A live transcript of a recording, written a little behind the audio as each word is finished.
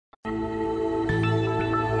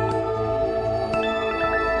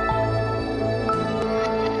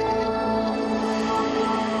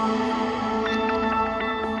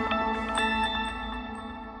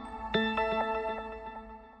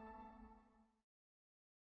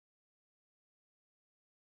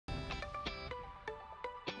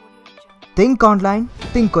Think online,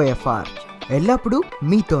 think OFR ఎల్లప్పుడూ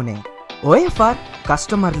మీతోనే. OFR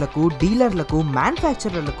కస్టమర్లకు, డీలర్లకు,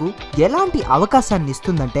 మ్యానుఫ్యాక్చరర్లకు ఎలాంటి అవకాశాన్ని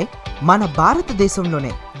ఇస్తుందంటే, మన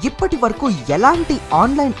భారతదేశంలోనే ఇప్పటి వరకు ఎలాంటి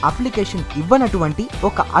ఆన్లైన్ అప్లికేషన్ ఇవ్వనటువంటి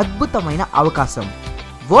ఒక అద్భుతమైన అవకాశం.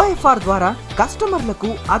 OFR ద్వారా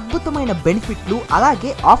కస్టమర్లకు అద్భుతమైన బెనిఫిట్లు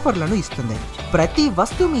అలాగే ఆఫర్లను ఇస్తుంది. ప్రతి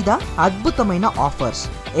వస్తువు మీద అద్భుతమైన offers,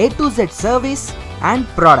 A to Z service and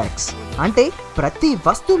products. అంటే ప్రతి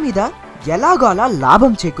వస్తువు మీద ఎలాగోలా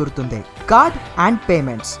లాభం చేకూరుతుంది. కార్డ్ అండ్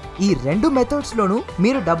పేమెంట్స్, ఈ రెండు మెథడ్స్ లోనూ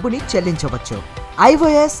మీరు డబ్బుని చెల్లించవచ్చు.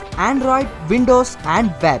 iOS, Android, Windows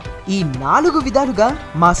and web, ఈ 4 విధాలుగా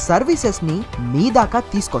మా సర్వీసెస్ ని మీ దాకా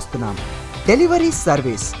తీసుకొస్తున్నాం. డెలివరీ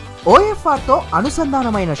సర్వీస్, OFR తో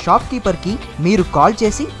అనుసంధానమైన షాప్ కీపర్ కి మీరు కాల్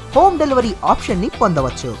చేసి హోమ్ డెలివరీ ఆప్షన్ ని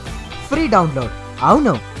పొందవచ్చు. ఫ్రీ డౌన్లోడ్,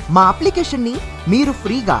 అవును, మా అప్లికేషన్ ని మీరు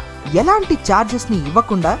ఫ్రీగా ఎలాంటి చార్జెస్ ని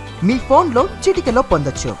ఇవ్వకుండా మీ ఫోన్లో చిటికెలో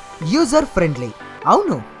పొందొచ్చు. యూజర్ ఫ్రెండ్లీ,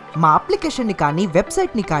 అవును, మా అప్లికేషన్ ని కానీ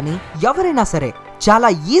వెబ్సైట్ ని కానీ ఎవరైనా సరే చాలా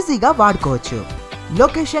ఈజీగా వాడుకోవచ్చు.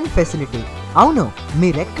 లొకేషన్ ఫెసిలిటీ, అవును,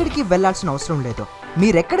 మీరెక్కడికి వెళ్లాల్సిన అవసరం లేదు.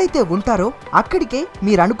 మీరెక్కడైతే ఉంటారో అక్కడికే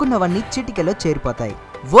మీరు అనుకున్నవన్నీ చిటికెలో చేరిపోతాయి.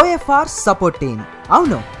 OFR సపోర్ట్ టీమ్,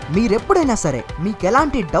 అవును, మీరెప్పుడైనా సరే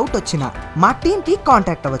మీకెలాంటి డౌట్ వచ్చినా మా టీంకి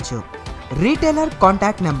కాంటాక్ట్ అవ్వచ్చు. రీటైలర్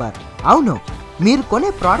కాంటాక్ట్ నెంబర్, అవును, మీరు కొనే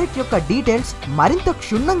ప్రోడక్ట్ యొక్క డీటెయిల్స్ మరింత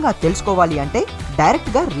క్షుణ్ణంగా తెలుసుకోవాలి అంటే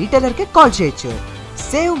డైరెక్ట్గా రీటైలర్కే కాల్ చేయొచ్చు.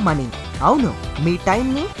 సేవ్ మనీ, అవును, మీ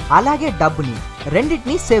టైంని అలాగే డబ్బుని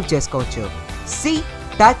రెండింటినీ సేవ్ చేసుకోవచ్చు. See,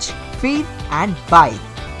 touch, feel and by,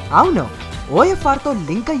 అవును, OFR తో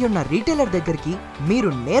లింక్ అయ్యున్న రీటైలర్ దగ్గరికి మీరు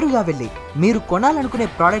నేరుగా వెళ్ళి మీరు కొనాలనుకునే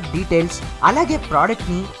ప్రోడక్ట్ డీటెయిల్స్ అలాగే ప్రోడక్ట్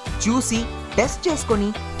ని చూసి టెస్ట్ చేసుకొని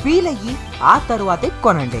ఫీల్ అయ్యి ఆ తరువాతే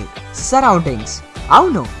కొనండి. సరౌండింగ్స్,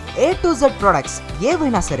 అవును, A to Z ప్రొడక్ట్స్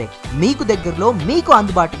ఏవైనా సరే మీకు దగ్గరలో మీకు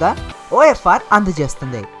అందుబాటుగా OFR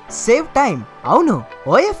అందజేస్తుంది. సేవ్ టైం, అవును,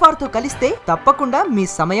 OFR తో కలిస్తే తప్పకుండా మీ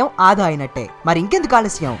సమయం ఆదా అయినట్టే. మరి ఇంకెందుకు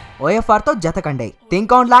ఆలస్యం, OFR తో జతకండి.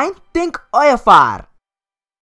 Think online, think OFR.